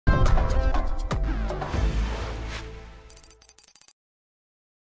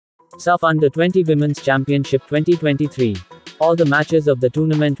SAFF Under-20 Women's Championship 2023. All the matches of the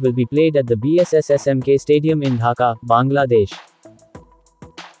tournament will be played at the BSSSMK Stadium in Dhaka, Bangladesh.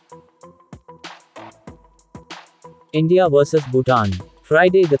 India vs Bhutan.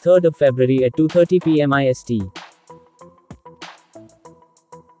 Friday the 3rd of February at 2:30 p.m. IST.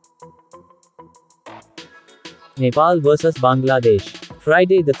 Nepal vs Bangladesh.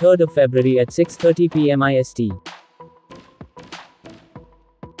 Friday the 3rd of February at 6:30 p.m. IST.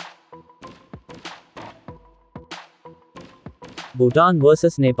 Bhutan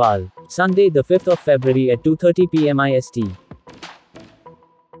vs Nepal. Sunday the 5th of February at 2:30 p.m. IST.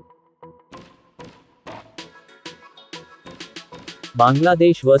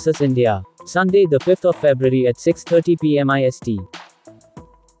 Bangladesh vs India. Sunday the 5th of February at 6:30 p.m. IST.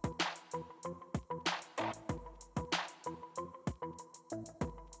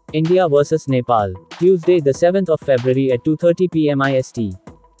 India vs Nepal. Tuesday the 7th of February at 2:30 p.m. IST.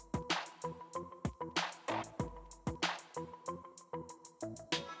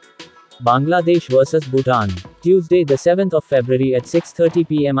 Bangladesh vs Bhutan. Tuesday the 7th of February at 6:30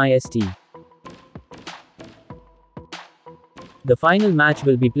 p.m. IST. The final match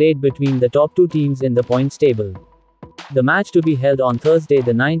will be played between the top two teams in the points table. The match to be held on Thursday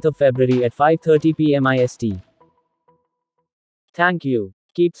the 9th of February at 5:30 p.m. IST. Thank you.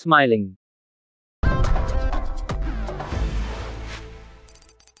 Keep smiling.